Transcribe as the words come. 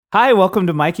Hi, welcome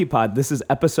to Mikey Pod. This is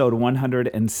episode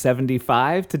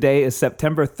 175. Today is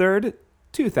September 3rd,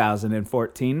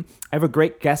 2014. I have a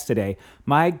great guest today,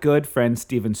 my good friend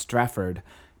Stephen Strafford.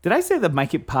 Did I say the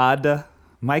Mikey Pod?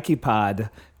 Mikey Pod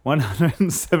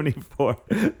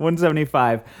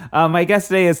 175. My guest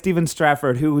today is Stephen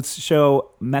Strafford, whose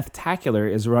show Methtacular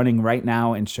is running right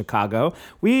now in Chicago.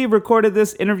 We recorded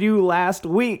this interview last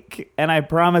week, and I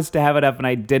promised to have it up, and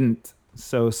I didn't.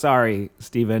 So sorry,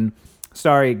 Stephen.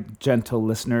 Sorry, gentle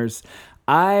listeners.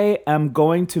 I am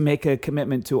going to make a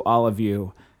commitment to all of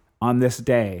you on this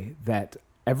day that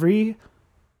every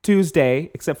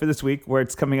Tuesday, except for this week where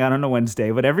it's coming out on a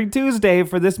Wednesday, but every Tuesday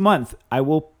for this month, I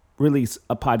will release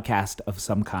a podcast of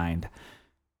some kind.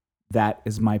 That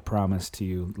is my promise to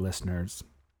you, listeners.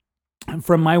 And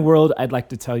from my world, I'd like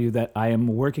to tell you that I am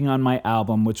working on my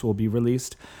album, which will be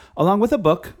released along with a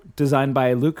book designed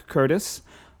by Luke Curtis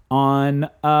on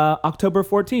October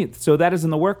 14th. So that is in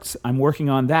the works. I'm working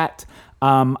on that.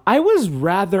 I was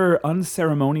rather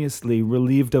unceremoniously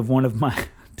relieved of one of my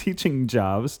teaching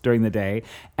jobs during the day,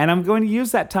 and I'm going to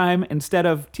use that time instead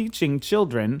of teaching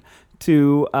children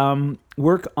to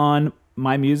work on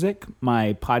my music,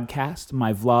 my podcast,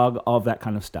 my vlog, all of that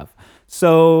kind of stuff.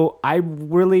 So I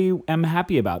really am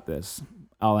happy about this,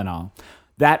 all in all.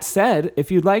 That said, if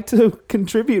you'd like to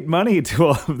contribute money to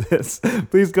all of this,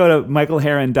 please go to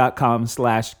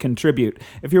michaelherron.com/contribute.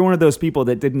 If you're one of those people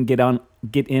that didn't get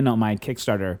in on my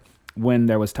Kickstarter when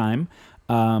there was time,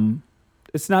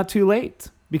 it's not too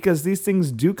late because these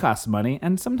things do cost money,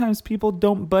 and sometimes people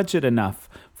don't budget enough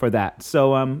for that.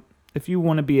 So if you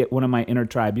want to be at one of my inner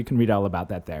tribe, you can read all about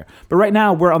that there. But right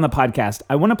now, we're on the podcast.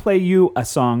 I want to play you a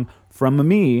song from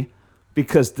me,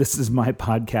 because this is my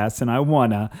podcast and I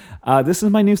wanna. This is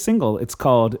my new single. It's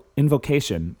called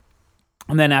Invocation.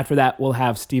 And then after that, we'll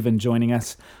have Stephen joining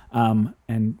us,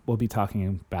 and we'll be talking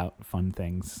about fun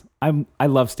things. I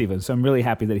love Stephen, so I'm really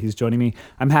happy that he's joining me.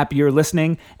 I'm happy you're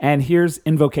listening, and here's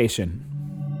Invocation.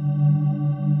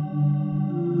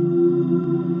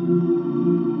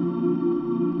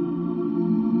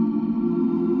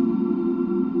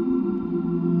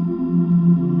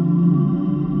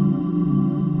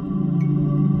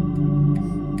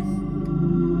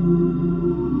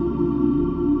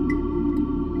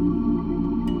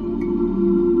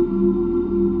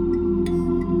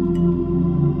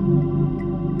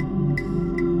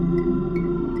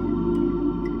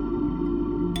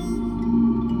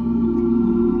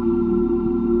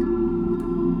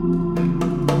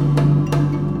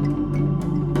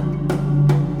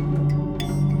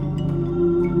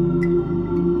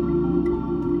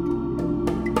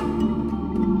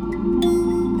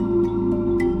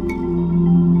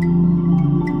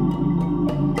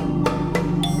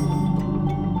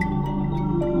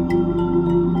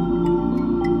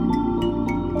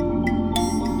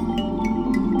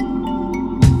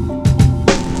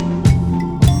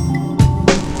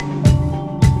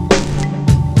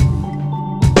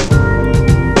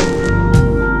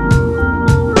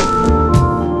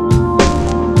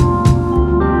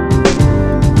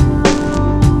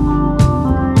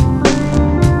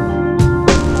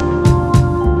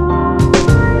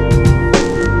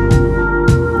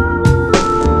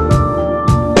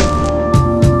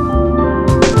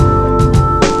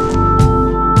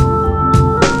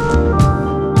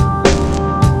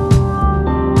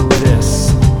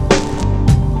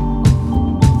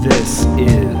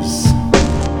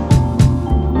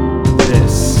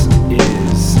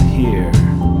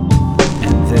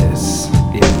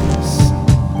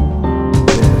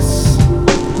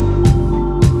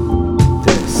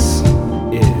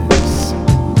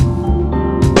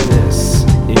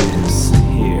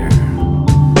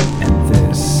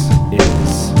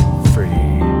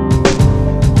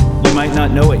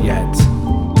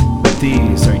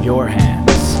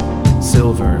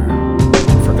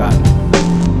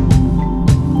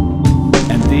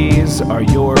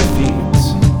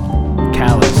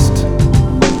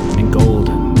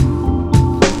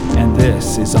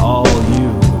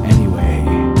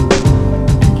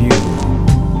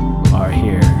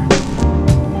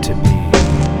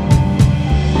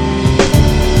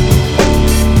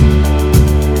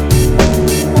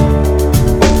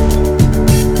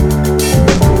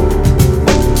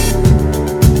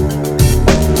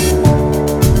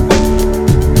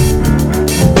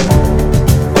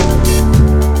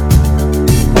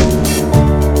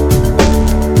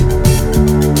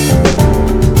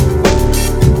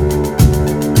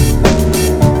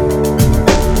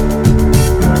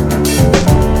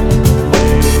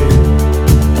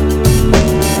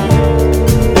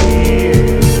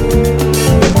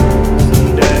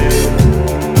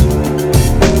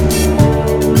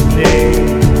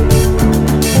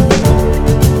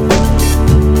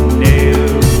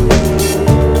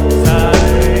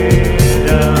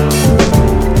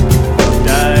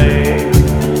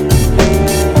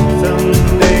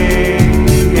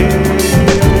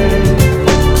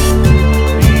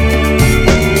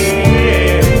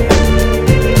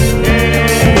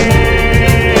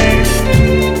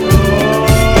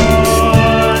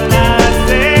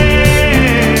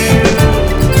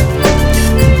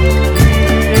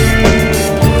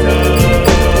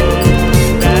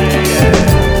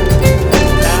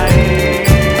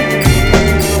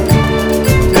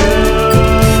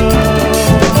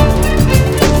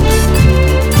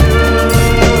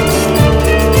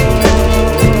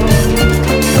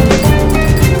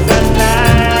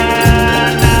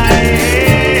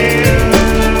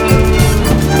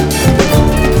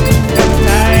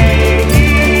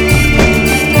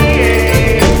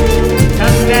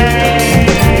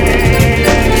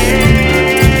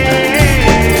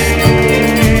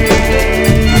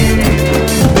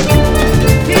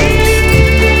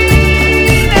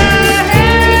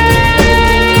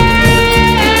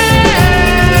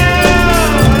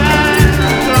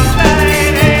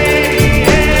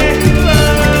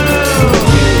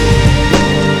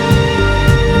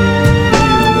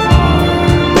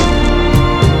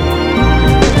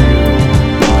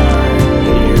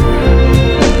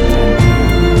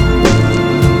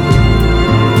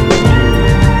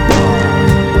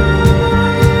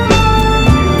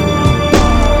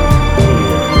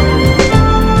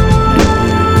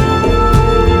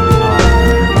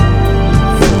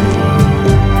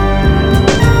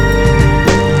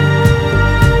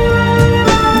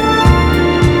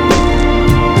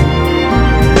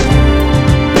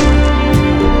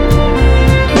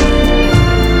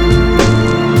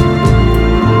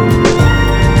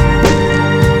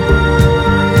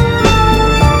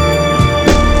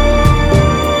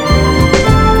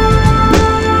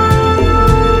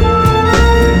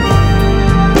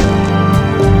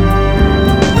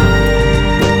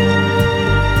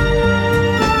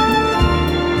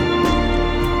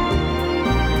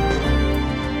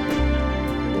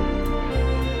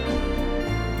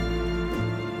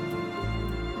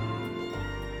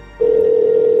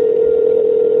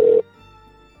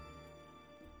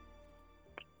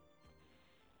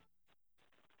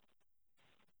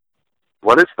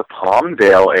 what is the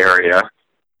Palmdale area?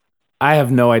 I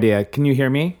have no idea. Can you hear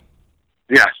me?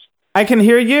 Yes. I can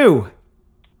hear you.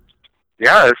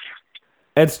 Yes.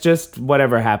 It's just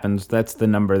whatever happens. That's the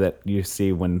number that you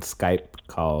see when Skype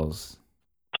calls.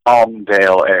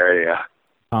 Palmdale area.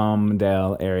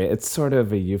 Palmdale area. It's sort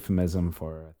of a euphemism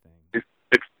for a thing.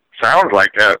 It sounds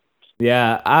like it.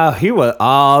 Yeah, he was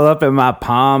all up in my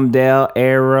Palmdale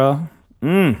era.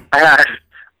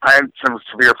 I had some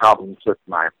severe problems with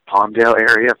my Palmdale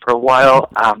area for a while.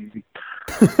 I'm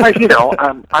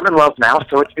in love now,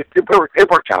 so it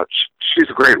worked out. She's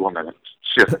a great woman.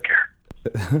 She doesn't care.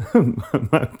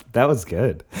 That was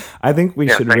good. I think we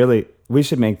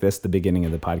should make this the beginning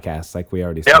of the podcast, like we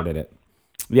already started it.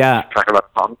 Yeah. Talking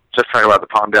about the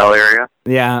Palmdale area.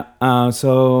 Yeah.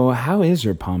 So how is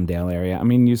your Palmdale area? I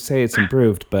mean, you say it's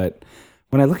improved, but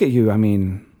when I look at you, I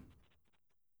mean,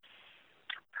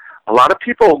 what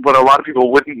a lot of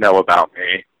people wouldn't know about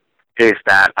me is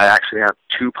that I actually have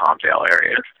 2 Palmdale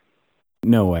areas.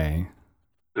 No way.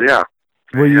 Yeah.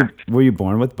 Were you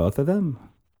born with both of them?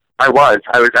 I was.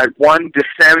 One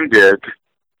descended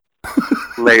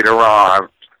later on,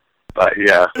 but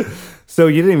yeah. So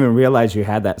you didn't even realize you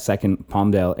had that second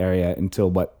Palmdale area until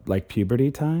what, like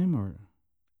puberty time, or?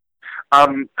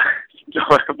 No,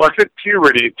 it wasn't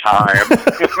puberty time.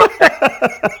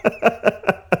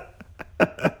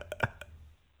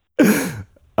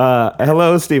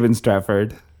 Hello, Stephen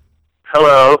Stratford.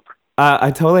 Hello. I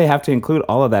totally have to include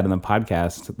all of that in the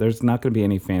podcast. There's not going to be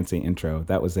any fancy intro.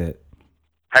 That was it.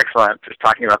 Excellent. Just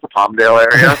talking about the Palmdale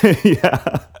area. Yeah.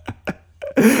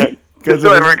 Just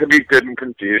so everyone can be good and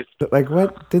confused. Like,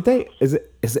 what did they? Is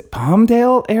it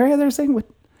Palmdale area? They're saying what?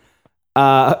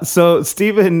 So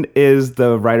Stephen is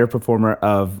the writer performer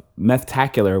of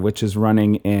Methtacular, which is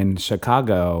running in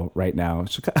Chicago right now.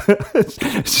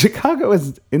 Chicago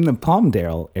is in the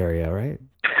Palmdale area, right?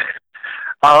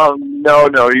 No.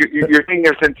 You're thinking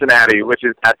of Cincinnati, which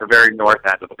is at the very north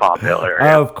end of the Palmdale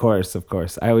area. Oh, of course.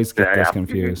 I always get those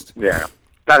confused. Yeah,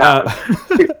 that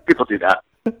happens. People do that.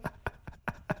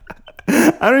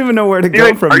 I don't even know where to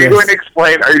go from this. Are you going to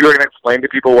explain to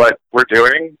people what we're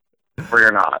doing, or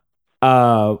you're not?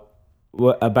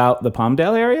 What, about the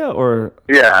Palmdale area, or?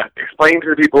 Yeah, explain to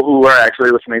the people who are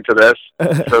actually listening to this,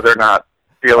 so they're not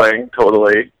feeling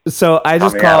totally. So I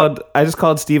just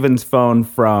called Steven's phone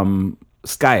from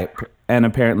Skype, and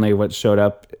apparently what showed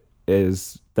up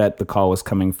is that the call was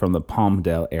coming from the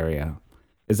Palmdale area.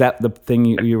 Is that the thing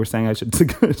you were saying I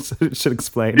should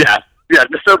explain? Yeah,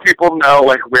 just so people know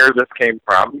like where this came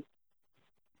from.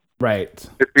 Right.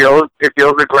 It feels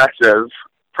aggressive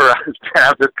for us to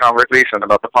have this conversation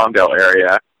about the Palmdale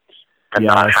area and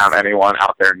not have anyone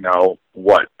out there know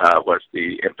what was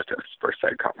the impetus for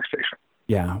said conversation.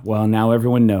 Yeah, well, now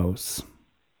everyone knows.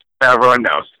 Everyone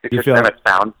knows. It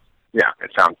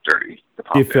sounds dirty.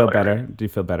 Do you feel better? Do you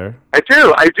feel better? I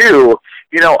do.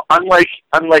 You know, unlike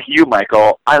you,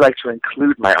 Michael, I like to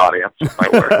include my audience in my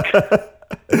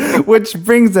work. Which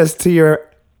brings us to your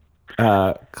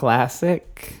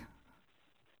classic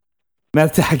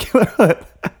Methtacular.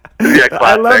 Yeah,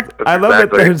 classic. I love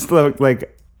that there's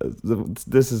like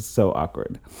this is so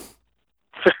awkward.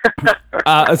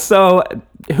 So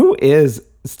who is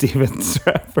Stephen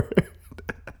Stratford?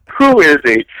 Who is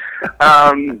he?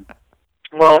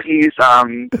 Well, he's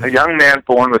a young man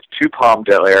born with 2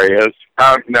 Palmdale areas.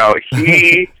 No,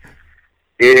 he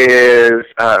is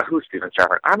who's Stephen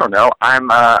Stratford? I don't know. I'm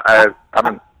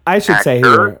an I should actor. say who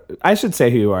you are. I should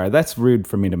say who you are. That's rude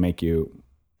for me to make you.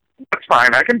 That's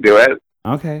fine. I can do it.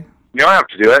 Okay. You don't have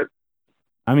to do it.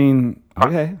 I mean,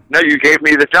 okay. No, you gave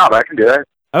me the job. I can do it.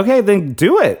 Okay, then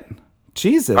do it.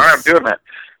 Jesus. All right, I'm doing it.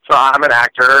 So I'm an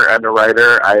actor and a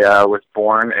writer. I was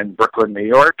born in Brooklyn, New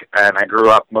York, and I grew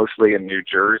up mostly in New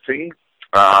Jersey.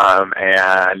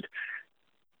 And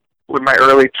in my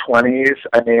early 20s,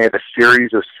 I made a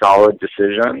series of solid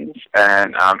decisions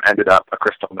and ended up a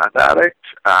crystal meth addict.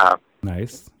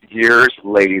 Nice. Years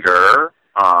later,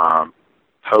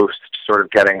 post sort of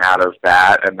getting out of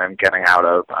that and then getting out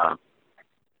of...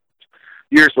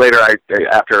 years later,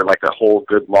 after like a whole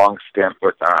good long stint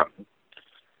with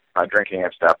drinking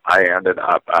and stuff, I ended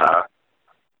up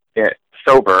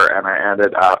sober, and I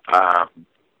ended up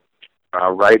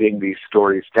writing these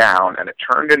stories down, and it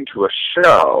turned into a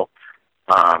show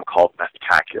called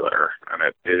Methtacular, and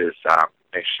it is a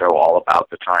show all about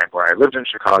the time where I lived in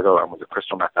Chicago and was a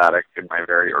crystal meth addict in my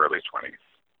very early 20s.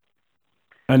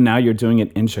 And now you're doing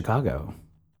it in Chicago.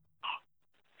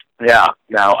 Yeah.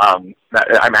 Now I'm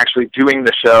actually doing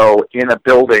the show in a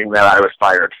building that I was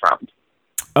fired from.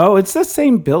 Oh, it's the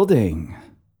same building.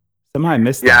 Somehow I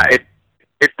missed that.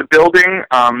 Yeah, It's the building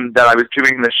that I was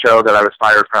doing the show that I was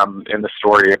fired from in the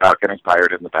story about getting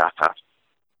fired in the bathtub.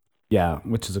 Yeah,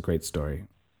 which is a great story.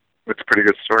 It's a pretty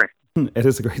good story. It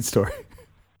is a great story.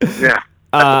 Yeah.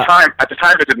 At the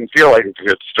time, it didn't feel like a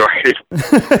good story.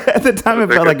 At the time, it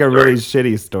felt like a really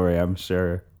shitty story, I'm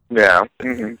sure. Yeah.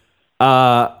 Mm-hmm.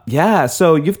 Yeah,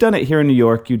 so you've done it here in New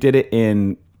York. You did it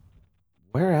in...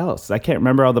 Where else? I can't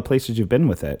remember all the places you've been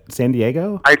with it. San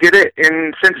Diego? I did it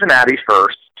in Cincinnati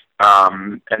first,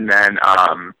 and then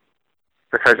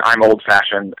because I'm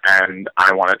old-fashioned and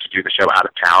I wanted to do the show out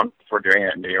of town before doing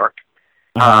it in New York.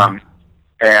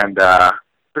 And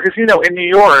because, you know, in New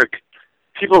York,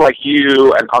 people like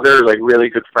you and other like really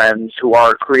good friends who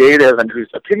are creative and whose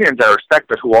opinions I respect,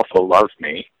 but who also love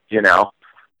me, you know.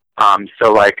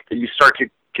 So like you start to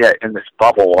get in this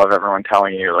bubble of everyone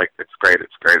telling you like it's great,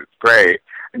 it's great, it's great,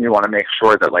 and you want to make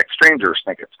sure that like strangers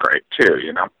think it's great too,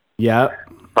 you know. Yeah.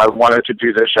 So I wanted to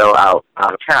do the show out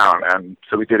of town, and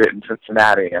so we did it in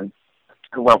Cincinnati, and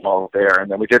it went well there. And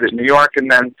then we did it in New York,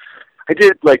 and then I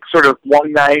did like sort of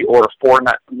 1 night or 1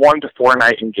 to 4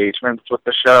 night engagements with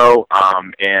the show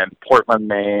in Portland,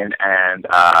 Maine, and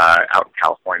out in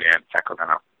California in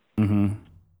Sacramento. Mm-hmm.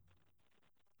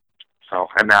 So,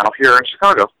 and now here in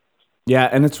Chicago. Yeah,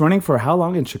 and it's running for how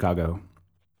long in Chicago?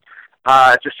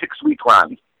 It's a 6-week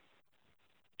run.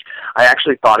 I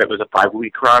actually thought it was a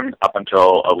 5-week run up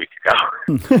until a week ago.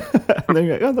 Then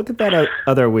you're like, oh, look at that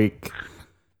other week.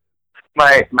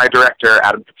 My director,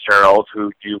 Adam Fitzgerald,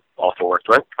 who you also worked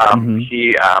with,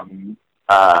 he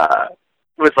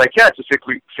was like, yeah, it's a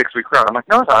 6-week run. I'm like,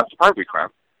 no, it's not. It's a 5-week run.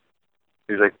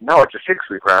 He's like, no, it's a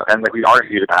 6-week run. And like we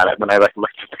argued about it. And then I like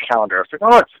looked at the calendar. I was like,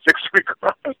 oh, it's a 6-week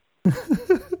run.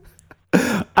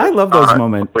 I love those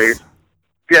moments.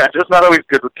 Yeah, just not always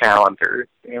good with calendars,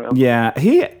 you know? Yeah,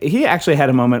 he actually had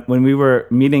a moment when we were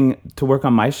meeting to work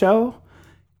on my show.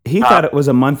 He thought it was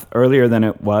a month earlier than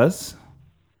it was.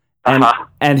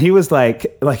 And he was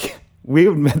like we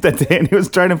met that day and he was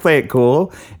trying to play it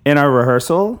cool in our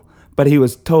rehearsal, but he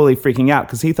was totally freaking out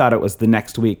because he thought it was the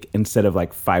next week instead of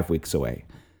like 5 weeks away.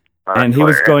 And he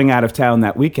was going out of town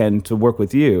that weekend to work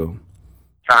with you.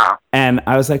 And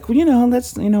I was like, well, you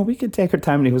know, we could take our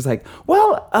time. And he was like,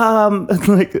 well,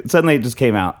 like suddenly it just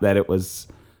came out that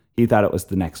he thought it was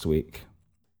the next week,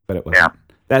 but it wasn't.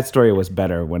 Yeah. That story was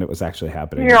better when it was actually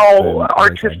happening. You know,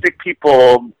 artistic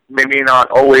people maybe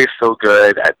not always so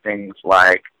good at things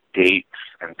like dates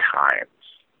and times.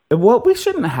 What we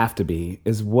shouldn't have to be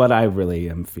is what I really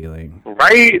am feeling.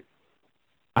 Right?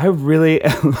 I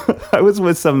was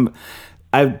with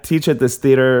I teach at this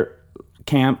theater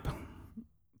camp,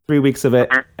 3 weeks of it,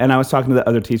 and I was talking to the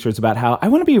other teachers about how I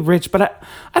want to be rich, but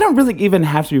I don't really even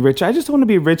have to be rich. I just want to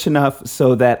be rich enough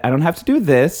so that I don't have to do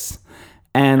this.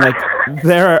 And like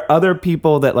there are other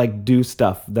people that like do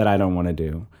stuff that I don't want to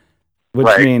do, which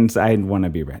means I want to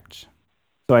be rich.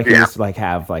 So I can just like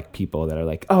have like people that are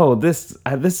like, oh, this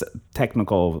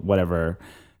technical whatever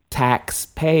tax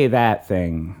pay that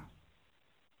thing.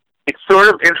 It's sort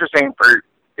of interesting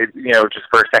just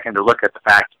for a second to look at the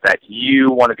fact that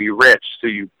you want to be rich so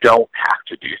you don't have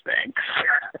to do things.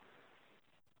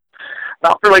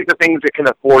 Not for like the things that can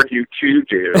afford you to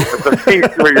do, but the things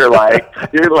where you're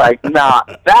like,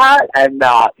 not that and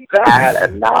not that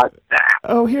and not that.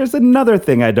 Oh, here's another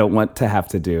thing I don't want to have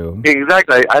to do.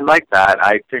 Exactly. I like that.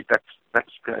 I think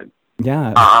that's good.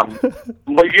 Yeah.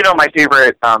 Well, you know, my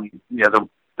favorite,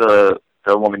 the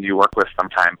woman you work with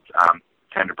sometimes,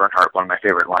 Sandra Bernhardt, one of my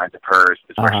favorite lines of hers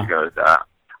is where she goes,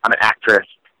 I'm an actress,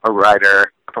 a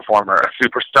writer, a performer, a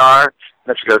superstar. And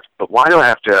then she goes, but why do I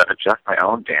have to adjust my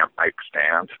own damn mic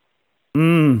stand?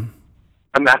 And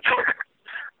that's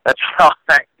how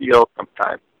I feel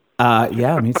sometimes.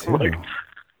 Yeah, me too.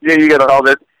 You get all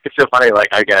this. It's so funny. Like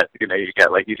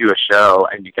you do a show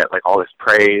and you get like all this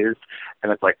praise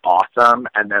and it's like awesome.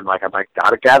 And then like, I'm like,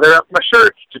 gotta gather up my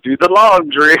shirts to do the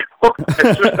laundry.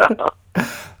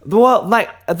 Well, like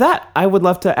that, I would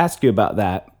love to ask you about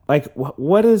that. Like,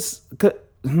 what is,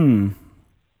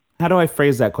 how do I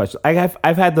phrase that question?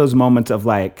 I've had those moments of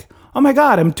like, oh my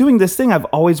God, I'm doing this thing I've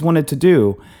always wanted to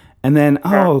do. And then,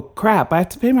 oh crap, I have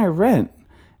to pay my rent.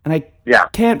 And I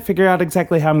can't figure out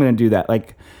exactly how I'm going to do that.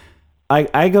 Like,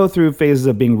 I go through phases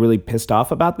of being really pissed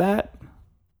off about that.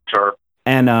 Sure.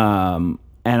 And I'm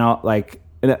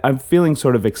feeling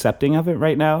sort of accepting of it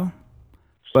right now.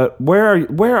 But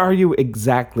where are you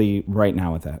exactly right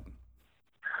now with that?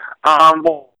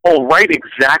 Right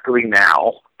exactly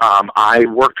now. I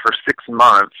worked for 6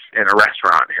 months in a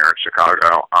restaurant here in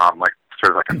Chicago,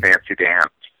 sort of like a fancy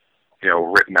dance,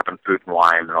 written up in Food and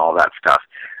Wine and all that stuff.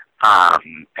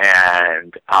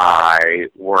 And I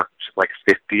worked like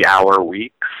 50-hour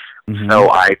weeks,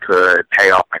 so I could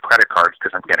pay off my credit cards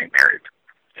because I'm getting married.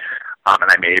 And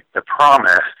I made the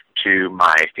promise to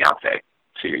my fiance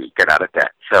to get out of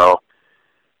debt. So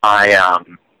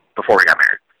before we got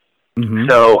married.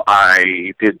 So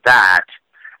I did that,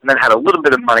 and then had a little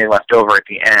bit of money left over at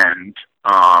the end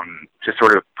to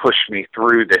sort of push me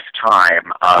through this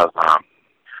time of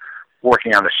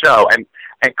working on the show.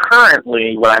 And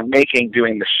currently, what I'm making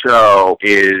doing the show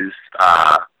is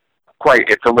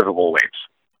it's a livable wage.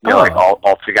 You know, like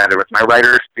all together with my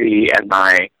writer's fee and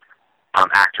my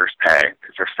actor's pay,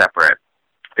 because they're separate.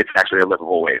 It's actually a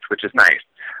livable wage, which is nice.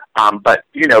 But,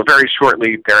 you know, very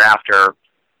shortly thereafter,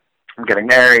 I'm getting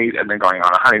married and then going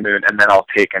on a honeymoon, and then I'll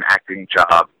take an acting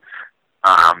job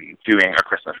doing A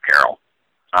Christmas Carol.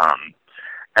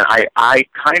 And I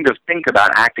kind of think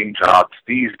about acting jobs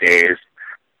these days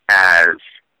as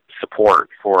support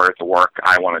for the work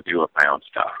I want to do with my own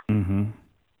stuff.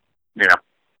 You know?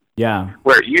 Yeah.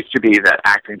 Where it used to be that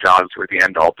acting jobs were the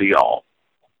end-all, be-all.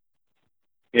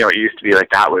 You know, it used to be like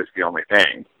that was the only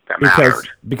thing that mattered.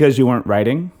 Because you weren't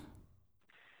writing?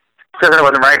 Because I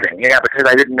wasn't writing, yeah, because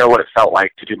I didn't know what it felt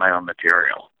like to do my own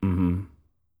material. You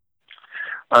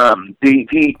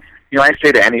know, I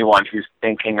say to anyone who's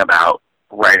thinking about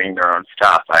writing their own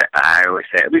stuff, I always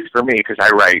say, at least for me, because I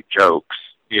write jokes,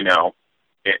 you know,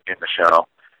 in the show,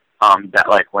 that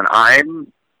like when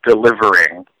I'm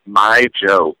delivering my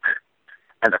joke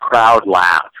and the crowd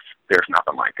laughs, there's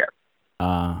nothing like it.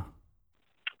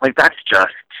 Like that's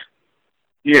just,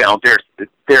 you know,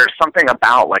 there's something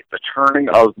about like the turning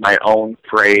of my own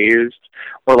phrase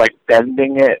or like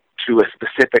bending it to a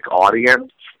specific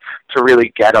audience to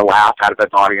really get a laugh out of an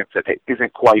audience that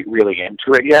isn't quite really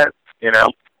into it yet, you know?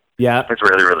 Yeah. It's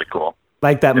really, really cool.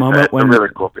 Like that moment when... It's a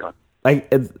really cool feeling.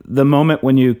 Like the moment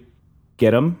when you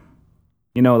get them,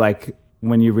 you know, like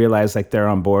when you realize like they're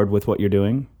on board with what you're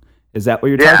doing. Is that what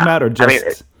you're talking about, or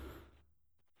just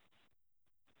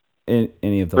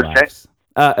any of the laughs?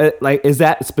 Like, is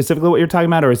that specifically what you're talking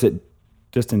about, or is it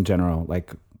just in general,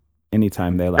 like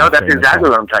anytime they laugh? No, that's exactly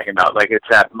what I'm talking about. Like, it's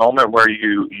that moment where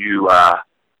you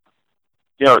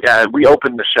know, we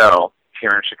opened the show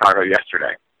here in Chicago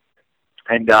yesterday,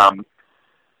 and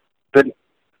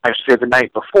I should say the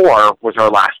night before was our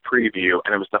last preview,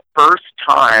 and it was the first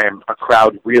time a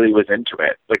crowd really was into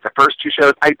it. Like the first two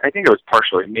shows, I think it was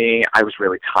partially me. I was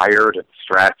really tired and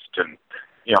stressed, and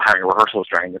you know, having rehearsals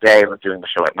during the day and doing the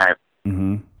show at night.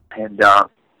 And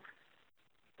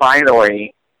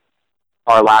finally,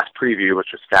 our last preview,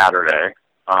 which was Saturday,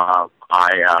 I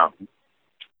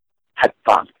had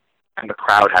fun, and the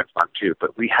crowd had fun too.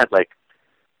 But we had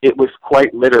it was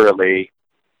quite literally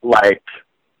like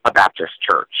a Baptist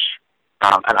church.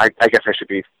 And I guess I should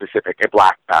be specific, a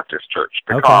Black Baptist church,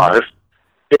 because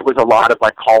it was a lot of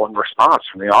call and response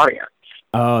from the audience.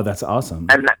 Oh, that's awesome.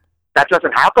 And that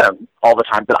doesn't happen all the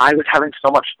time, but I was having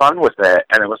so much fun with it,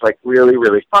 and it was really,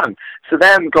 really fun. So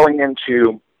then going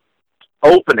into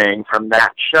opening from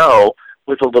that show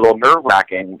was a little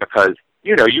nerve-wracking because,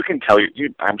 you know, you can tell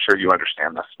I'm sure you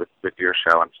understand this with your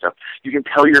show and stuff. You can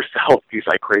tell yourself these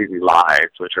crazy lies,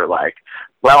 which are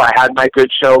well, I had my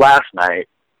good show last night.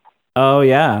 Oh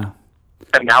yeah.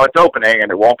 And now it's opening, and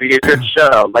it won't be a good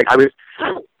show.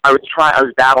 I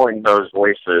was battling those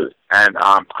voices, and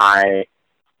I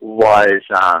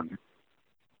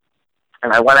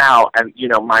went out, and you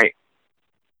know,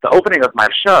 the opening of my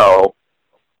show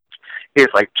is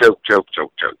joke, joke,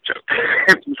 joke, joke, joke.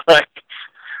 It's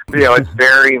you know, it's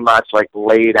very much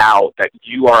laid out that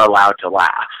you are allowed to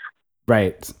laugh.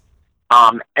 Right.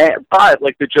 But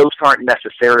the jokes aren't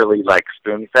necessarily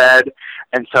spoon-fed,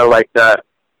 and so my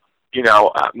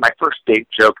first big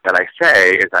joke that I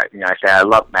say is I say I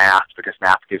love math because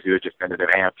math gives you a definitive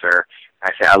answer.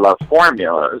 I say I love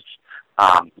formulas,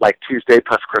 like Tuesday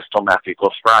plus crystal meth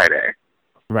equals Friday.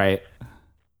 Right.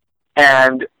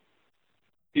 And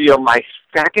you know, my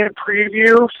second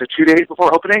preview, so 2 days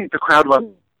before opening, the crowd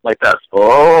went like this.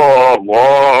 Oh,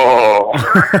 whoa.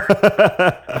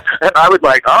 And I was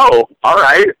oh, all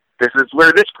right, this is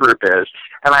where this group is.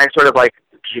 And I sort of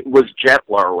was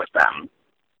gentler with them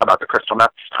about the crystal meth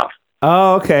stuff.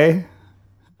 Oh, okay.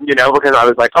 You know, because I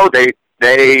was oh, they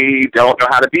don't know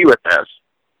how to be with this.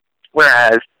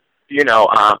 Whereas, you know,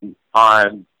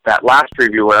 on that last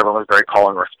preview where everyone was very call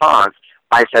and response,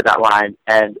 I said that line,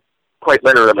 and quite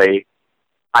literally,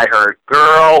 I heard,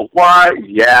 girl, what?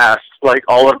 Yes.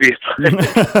 All of these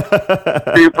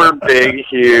super big,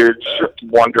 huge,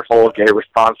 wonderful gay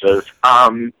responses.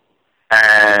 But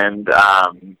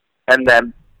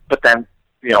then,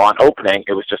 you know, on opening,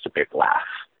 it was just a big laugh.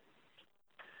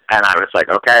 And I was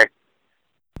okay,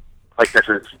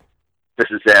 this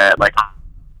is it,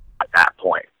 at that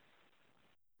point.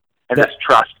 and just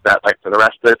trust that, like, for the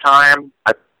rest of the time,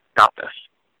 I've got this.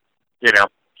 You know,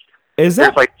 Is there's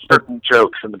that like certain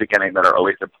jokes in the beginning that are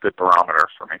always a good barometer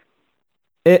for me.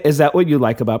 is that what you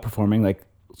like about performing? Like,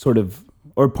 sort of,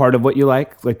 or part of what you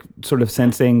like sort of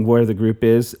sensing where the group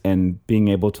is and being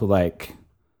able to like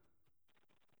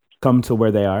come to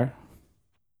where they are?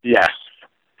 Yes.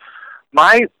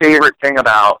 My favorite thing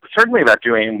certainly about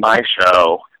doing my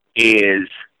show is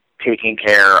taking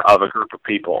care of a group of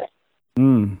people.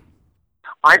 Mm.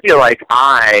 I feel like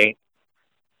I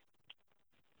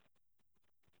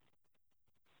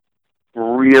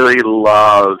really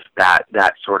love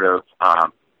that sort of,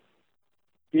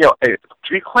 to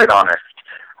be quite honest,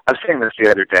 I was saying this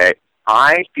the other day,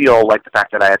 I feel like the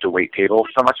fact that I had to wait tables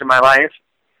so much in my life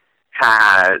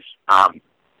has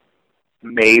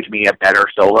made me a better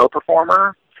solo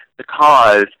performer,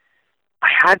 because I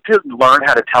had to learn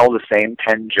how to tell the same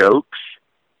 10 jokes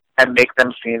and make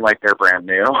them seem like they're brand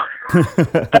new.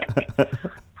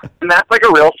 And that's like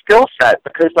a real skill set,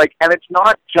 because and it's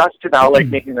not just about like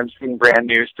making them seem brand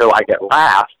new so I get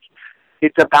laughs.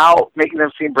 It's about making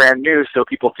them seem brand new so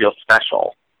people feel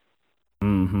special.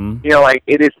 Mm-hmm.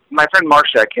 It is. My friend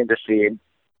Marcia came to see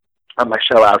my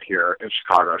show out here in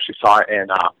Chicago. She saw it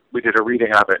we did a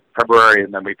reading of it in February,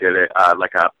 and then we did it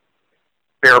like a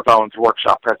bare bones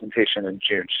workshop presentation in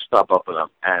June. She saw both of them.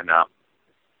 And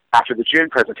after the June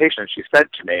presentation, she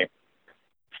said to me,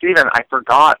 "Stephen, I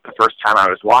forgot the first time I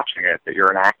was watching it that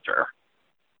you're an actor."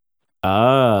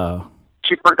 Oh.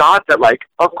 She forgot that,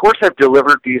 of course I've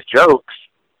delivered these jokes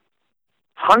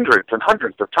hundreds and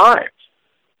hundreds of times.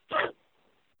 But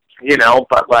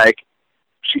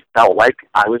she felt like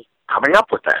I was coming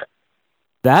up with it.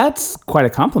 That's quite a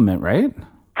compliment, right?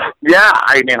 Yeah,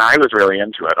 I mean, I was really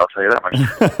into it, I'll tell you that much.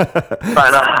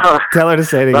 But, tell her to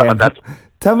say it again.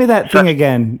 Tell me that thing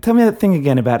again. Tell me that thing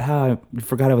again about how I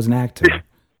forgot I was an actor.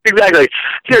 Exactly.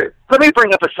 Here, let me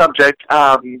bring up a subject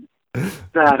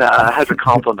that has a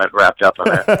compliment wrapped up in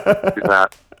it. Do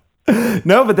that.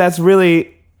 No, but that's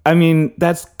really, I mean,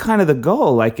 that's kind of the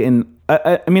goal.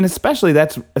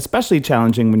 That's especially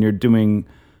challenging when you're doing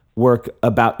work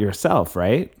about yourself,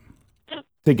 right?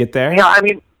 To get there. Yeah, I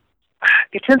mean,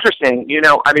 it's interesting.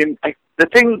 The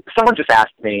thing, someone just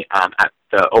asked me at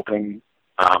the opening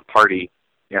party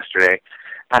yesterday,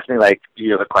 asked me,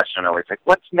 the question always,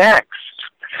 what's next?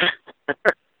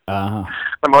 Uh-huh.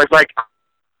 I'm always like,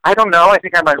 I don't know. I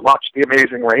think I might watch The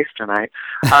Amazing Race tonight.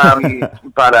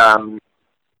 But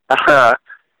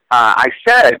I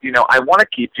said, I want to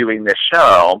keep doing this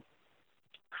show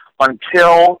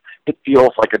until it feels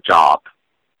like a job.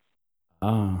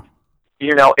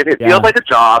 If it feels like a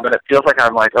job and it feels like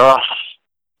I'm like, oh,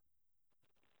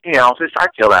 just I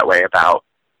feel that way about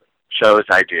shows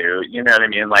I do. You know what I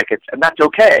mean? And that's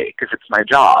okay because it's my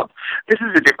job. This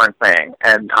is a different thing.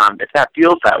 And if that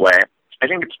feels that way, I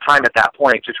think it's time at that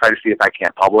point to try to see if I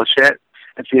can't publish it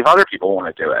and see if other people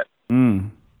want to do it.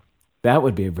 That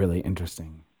would be really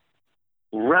interesting.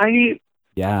 Right?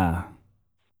 Yeah.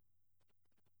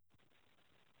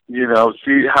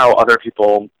 See how other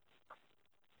people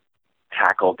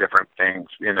tackle different things,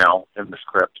 in the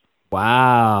script.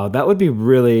 Wow, that would be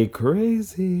really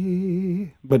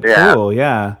crazy. But yeah. Cool,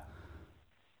 yeah.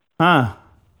 Huh.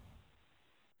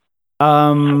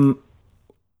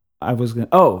 I was gonna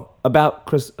about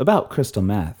crystal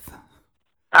meth.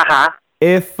 Uh-huh.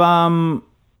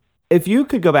 If you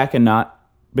could go back and not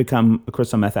become a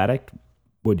crystal meth addict,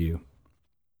 would you?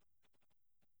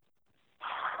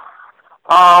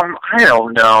 I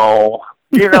don't know.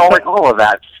 All of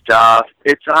that stuff.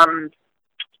 It's I'm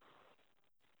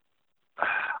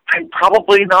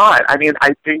probably not. I mean,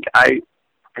 I think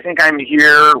I'm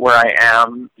here where I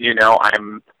am.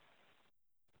 I'm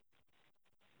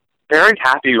very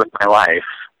happy with my life.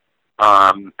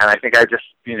 And I think I just,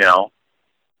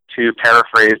 to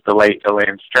paraphrase the late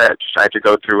Elaine Stritch, I had to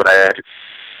go through what I had to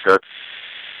go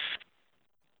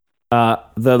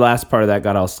through. The last part of that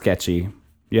got all sketchy.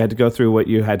 You had to go through what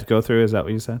you had to go through? Is that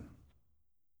what you said?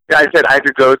 Yeah, I said I had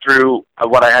to go through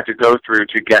what I had to go through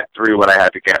to get through what I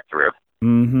had to get through.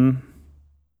 Mm-hmm.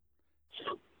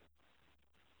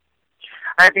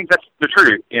 I think that's the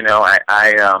truth.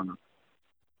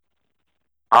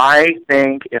 I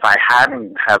think if I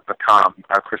hadn't have become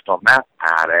a crystal meth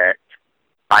addict,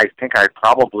 I think I'd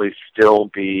probably still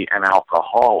be an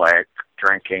alcoholic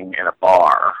drinking in a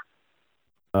bar.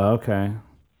 Okay.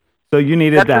 So you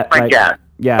needed that's that. My guess.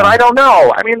 Yeah. But I don't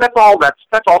know. I mean, that's all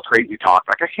crazy talk.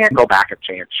 I can't go back and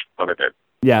change what I did.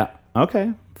 Yeah.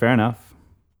 Okay. Fair enough.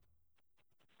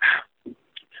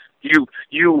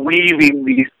 You weaving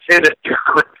these sinister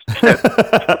questions.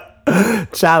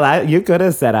 Child, you could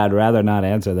have said I'd rather not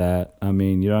answer that. I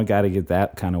mean, you don't got to get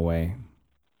that kind of way.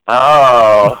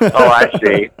 Oh, I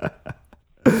see.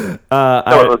 So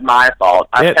it was my fault.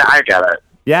 I get it.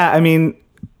 Yeah, I mean,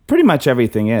 pretty much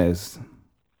everything is.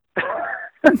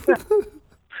 Do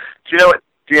you know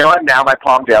what? Now my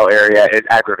Palmdale area is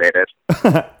aggravated.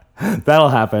 That'll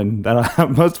happen.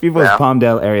 Most people's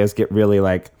Palmdale areas get really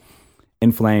like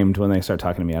inflamed when they start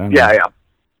talking to me. I don't know.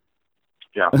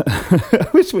 Yeah.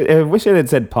 I wish it had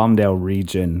said Palmdale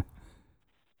region.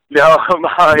 No,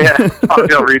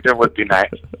 Palmdale region would be nice.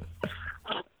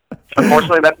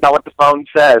 Unfortunately, that's not what the phone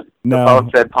said. No. The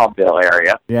phone said Palmdale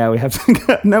area. Yeah, we have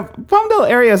to. No, Palmdale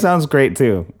area sounds great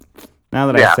too. Now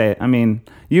that I say it, I mean,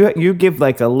 you give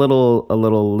like a little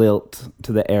lilt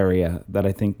to the area that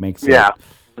I think makes it a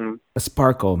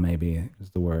sparkle. Maybe is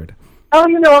the word. Oh,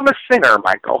 I'm a singer,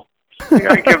 Michael.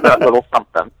 You give that little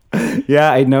something.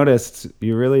 Yeah, I noticed.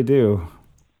 You really do.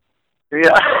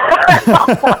 Yeah.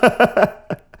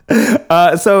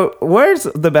 So where's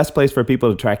the best place for people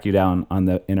to track you down on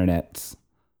the internet?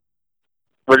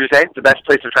 What did you say? The best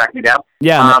place to track me down?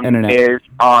 Yeah, on the internet. Is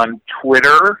on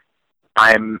Twitter.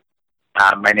 My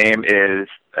name is,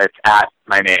 it's at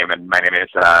my name, and my name is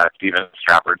Steven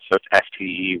Strafford, so it's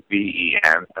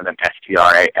Steven, and then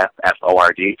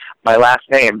Strafford. My last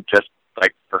name, just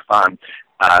like for fun,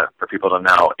 for people to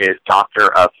know, is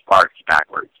Doctor of Farts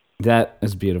backwards. That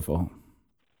is beautiful.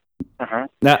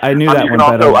 Mm-hmm. I knew that one better. You can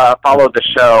also follow the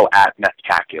show at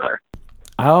Neftacular.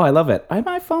 Oh, I love it. Am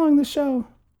I following the show?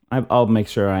 I'll make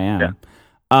sure I am.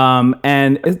 Yeah.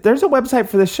 And there's a website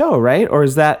for the show, right? Or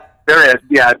is that... There is,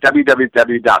 yeah,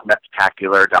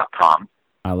 www.neftacular.com.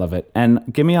 I love it. And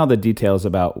give me all the details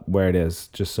about where it is,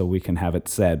 just so we can have it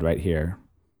said right here.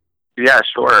 Yeah,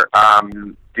 sure.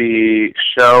 The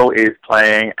show is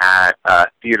playing at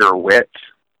Theater Wit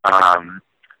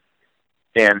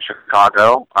in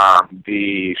Chicago.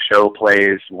 The show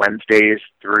plays Wednesday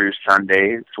through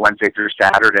Saturday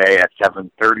at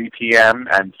 7:30 p.m.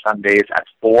 and Sundays at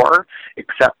 4,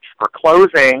 except for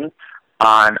closing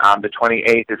on the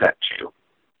 28th is at 2.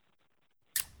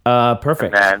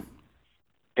 Perfect. And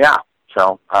then,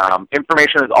 so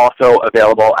information is also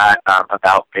available at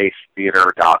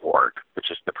aboutfacetheater.org,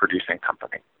 which is the producing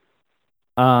company.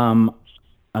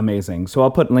 Amazing. So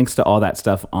I'll put links to all that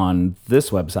stuff on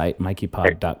this website,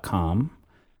 mikeypod.com.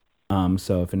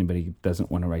 So if anybody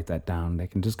doesn't want to write that down, they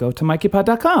can just go to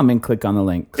mikeypod.com and click on the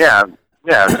links. Yeah,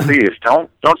 please don't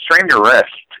strain your wrist.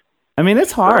 I mean,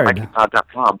 it's hard.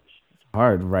 mikeypod.com.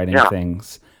 Hard writing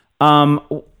things.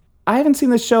 I haven't seen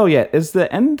the show yet. Is the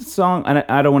end song? And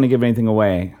I don't want to give anything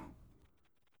away,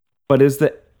 but is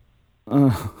the?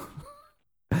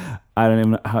 I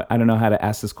don't know how to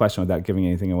ask this question without giving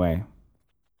anything away.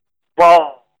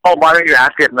 Well, why don't you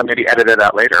ask it and then maybe edit it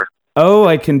out later? Oh,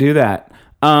 I can do that.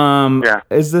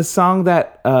 Is the song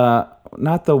that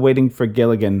not the Waiting for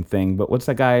Gilligan thing, but what's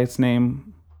that guy's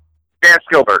name? Vance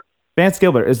Gilbert. Vance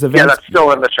Gilbert is the Vance. Yeah, that's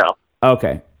still in the show.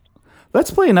 Okay. Let's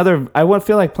play another. I won't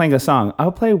feel like playing a song.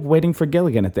 I'll play Waiting for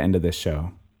Gilligan at the end of this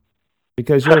show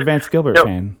because you're a Vance Gilbert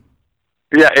fan.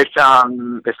 Yeah, it's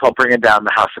called Bringing Down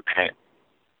the House of Pain.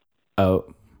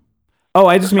 Oh,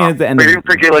 I just mean at the end. Waiting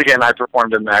for Gilligan, I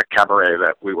performed in that cabaret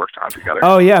that we worked on together.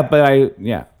 Oh yeah, but I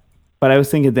was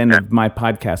thinking at the end of my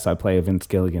podcast I play a Vince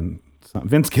Gilligan song.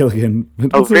 Vince Gilligan.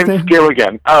 Vince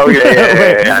Gilligan. Oh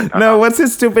yeah. No, what's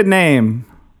his stupid name?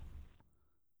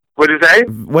 What did you say?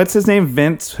 What's his name?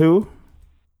 Vince who?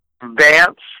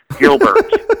 Vance Gilbert.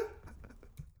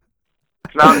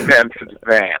 It's not Vince, it's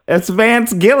Vance. It's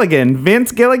Vance Gilligan.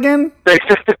 Vince Gilligan?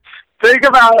 Think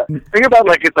about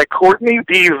like it's like Courtney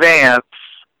B. Vance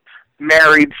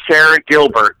married Sarah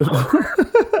Gilbert.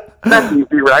 That's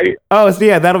easy, right? Oh, so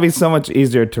yeah, that'll be so much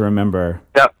easier to remember.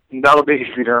 Yep, that'll be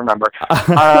easy to remember.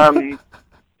 Do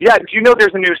you know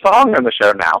there's a new song on the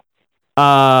show now?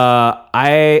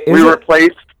 We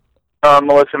replaced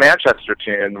Melissa Manchester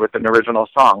tune with an original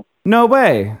song. No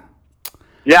way.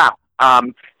 Yeah.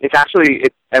 It's actually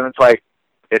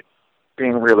it's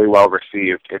being really well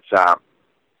received. It's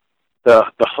the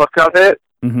hook of it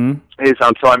is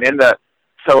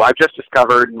so I've just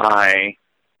discovered my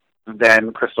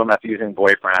then crystal meth using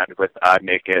boyfriend with a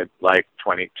naked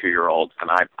 22-year-old, and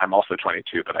I'm also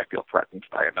 22, but I feel threatened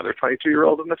by another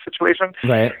 22-year-old in this situation.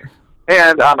 Right.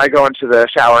 And I go into the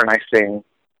shower and I sing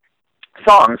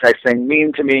songs. I sing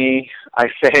 "Mean to Me." I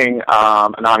sing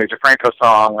an Ani DeFranco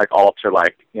song, all to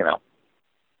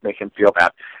make him feel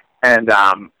bad. And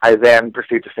I then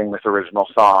proceed to sing this original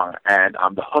song. And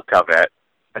the hook of it,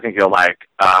 I think you'll like.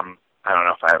 I don't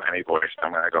know if I have any voice, so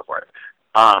I'm going to go for it.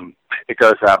 It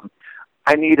goes,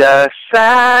 I need a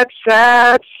sad,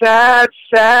 sad, sad,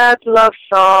 sad love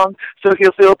song, so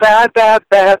he'll feel bad, bad,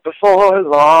 bad before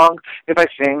long. If I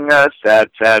sing a sad,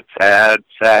 sad, sad,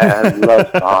 sad love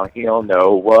song, he'll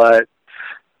know what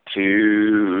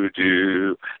to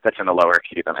do. That's in a lower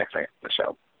key than I sing in the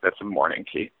show. That's a morning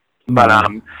key. But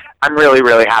I'm really,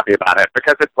 really happy about it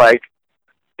because it's like,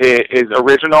 it is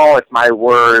original, it's my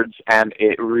words, and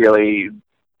it really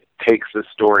takes the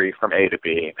story from A to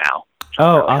B now.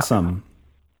 Oh, really awesome.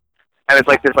 And it's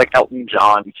like this like Elton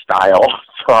John style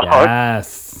song.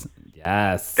 Yes.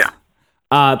 Yeah.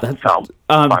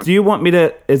 Do you want me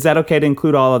to, is that okay to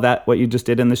include all of that, what you just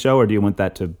did in the show, or do you want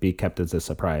that to be kept as a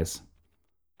surprise?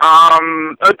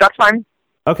 That's fine.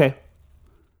 Okay.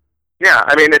 Yeah,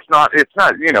 I mean, it's not, it's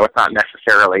not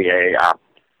necessarily a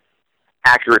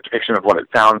accurate depiction of what it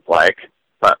sounds like,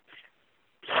 but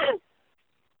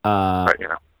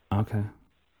Okay.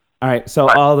 All right, so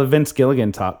all the Vince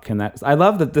Gilligan talk, I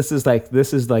love that this is like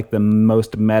the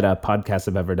most meta podcast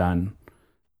I've ever done.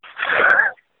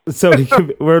 So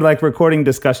we're like recording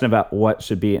discussion about what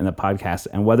should be in the podcast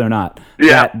and whether or not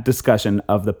that discussion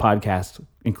of the podcast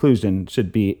inclusion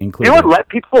should be included. You would let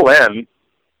people in.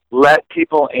 Let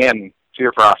people in to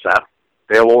your process.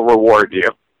 They will reward you.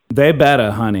 They better,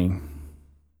 honey.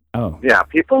 Oh. Yeah,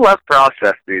 people love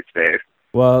process these days.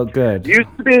 Well, good. Used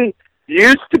to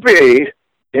be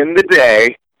in the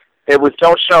day, it was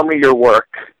don't show me your work.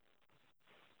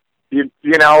 You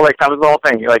know, like that was the whole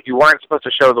thing. Like you weren't supposed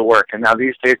to show the work, and now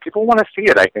these days people want to see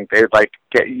it. I think they like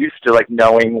get used to like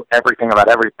knowing everything about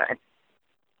everything.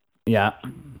 Yeah,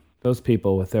 those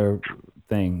people with their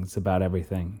things about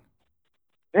everything.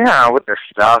 Yeah, with their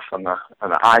stuff and the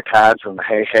iPads and the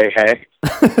hey.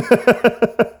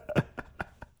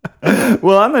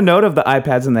 Well, on the note of the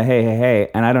iPads and the hey,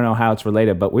 and I don't know how it's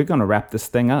related, but we're going to wrap this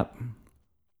thing up.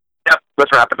 Yep,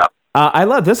 let's wrap it up.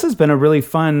 This has been a really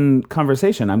fun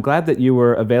conversation. I'm glad that you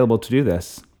were available to do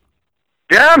this.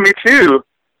 Yeah, me too.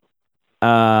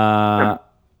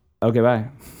 Okay, bye.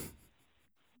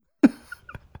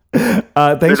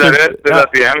 Thanks. Is that it? Is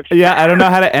that the end? Yeah, I don't know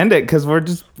how to end it because we're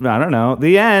just, I don't know.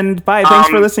 The end. Bye. Thanks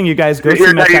for listening, you guys. Go see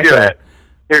Here's how you do Methtacular.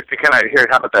 it.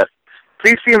 How about this?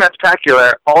 Please see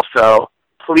Methtacular. Also,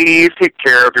 please take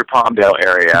care of your Palmdale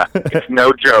area. It's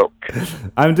no joke.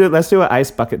 Let's do an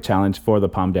ice bucket challenge for the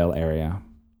Palmdale area.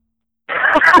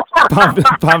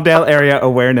 Palmdale area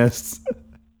awareness.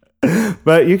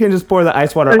 But you can just pour the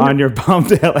ice water on your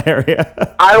Palmdale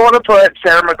area. I want to put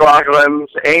Sarah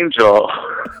McLachlan's Angel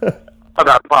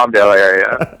about the Palmdale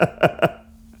area.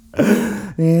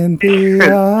 In the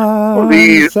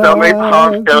Please, so many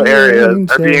Palmdale areas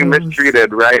are being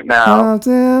mistreated right now.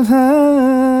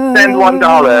 Send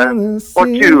 $1 or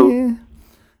 $2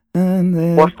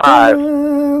 or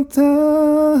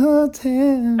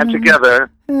 $5, and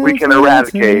together we can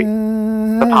eradicate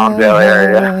the Palmdale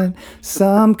area.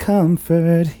 Some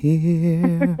comfort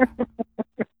here.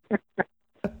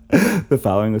 The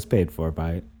following was paid for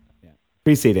by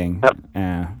preceding. Yep.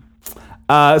 Yeah.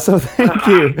 So thank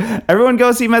you. Everyone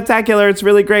go see Methtacular. It's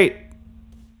really great.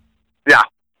 Yeah.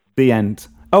 The end.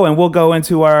 Oh, and we'll go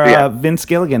into our Vince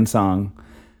Gilligan song.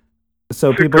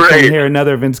 So people can hear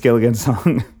another Vince Gilligan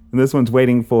song. This one's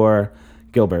Waiting for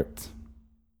Gilbert.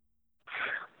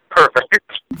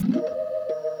 Perfect.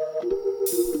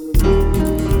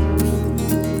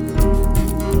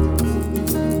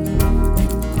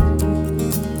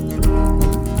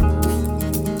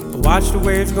 Watch the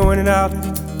waves going in and out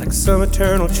like some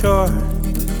eternal chore.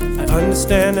 I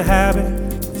understand the habit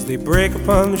as they break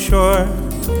upon the shore.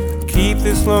 Keep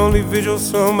this lonely vigil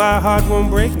so my heart won't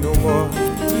break no more.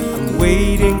 I'm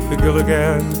waiting for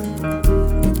Gilligan.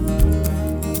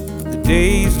 The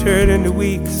days turn into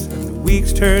weeks, and the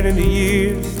weeks turn into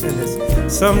years. And there's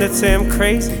some that say I'm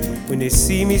crazy when they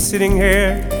see me sitting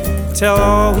here. Tell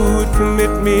all who would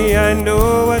commit me, I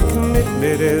know what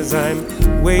commitment is. I'm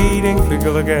waiting for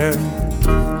Gilligan.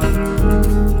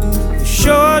 The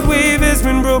shortwave has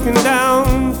been broken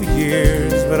down for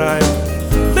years, but I'm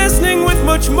listening with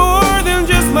much more than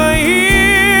just my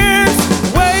ears.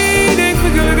 Waiting for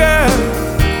Gilligan.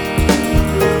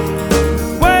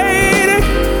 Waiting.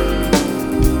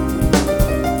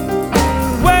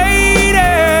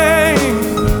 Waiting.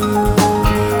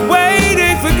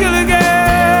 Waiting for Gilligan.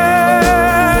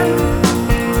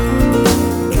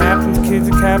 Captains, kids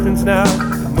are captains now.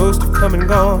 Most have come and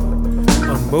gone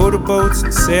on motorboats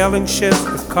and sailing ships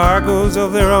with cargoes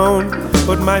of their own.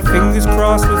 But my fingers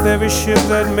crossed with every ship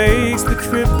that makes the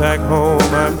trip back home.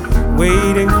 I'm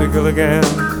waiting for Gilligan.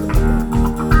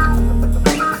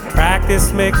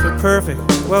 Practice makes it perfect.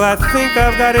 Well, I think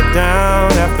I've got it down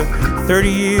after 30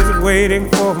 years of waiting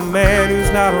for a man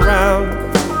who's not around.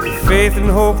 Faith and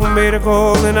hope made of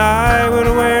gold, and I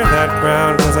will wear that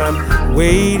crown, 'cause I'm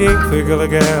waiting for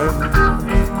Gilligan.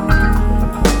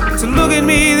 So look at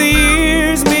me, the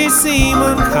years may seem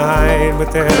unkind,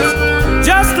 but there's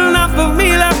just enough of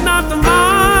me left not to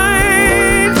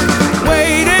mind.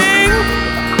 Waiting,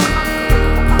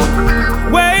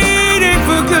 waiting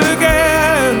for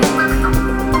Gilligan.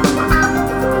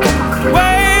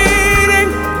 Waiting,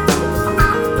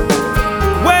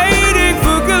 waiting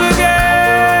for Gilligan.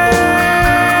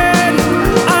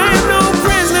 I'm no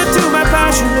prisoner to my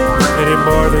passion any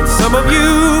more than some of you.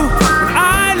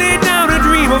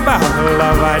 About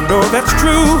love, I know that's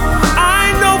true.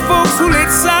 I know folks who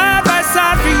lived side by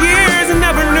side for years and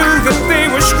never knew that they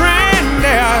were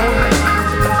stranded.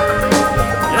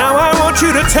 Now I want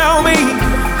you to tell me,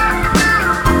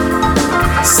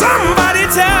 somebody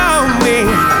tell me,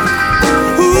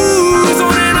 who's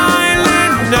on an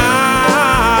island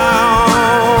now?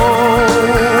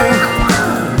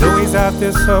 I know he's out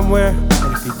there somewhere,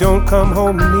 and if he don't come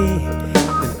home to me,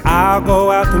 I'll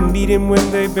go out to meet him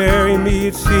when they bury me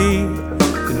at sea.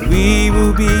 Then we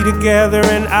will be together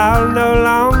and I'll no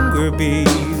longer be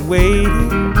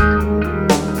waiting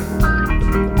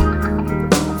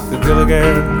for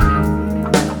Gilligan.